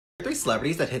Three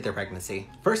celebrities that hid their pregnancy.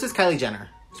 First is Kylie Jenner,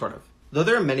 sort of. Though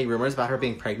there are many rumors about her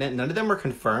being pregnant, none of them were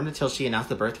confirmed until she announced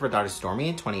the birth of her daughter Stormi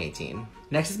in 2018.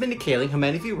 Next has Mindy Kaling, who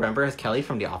many of you remember as Kelly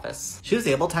from The Office. She was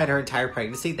able to hide her entire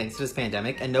pregnancy thanks to this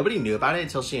pandemic, and nobody knew about it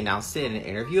until she announced it in an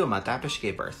interview a month after she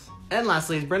gave birth. And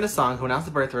lastly is Brenda Song, who announced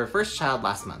the birth of her first child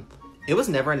last month. It was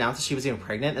never announced that she was even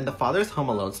pregnant, and the father is Home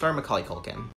Alone star Macaulay Culkin.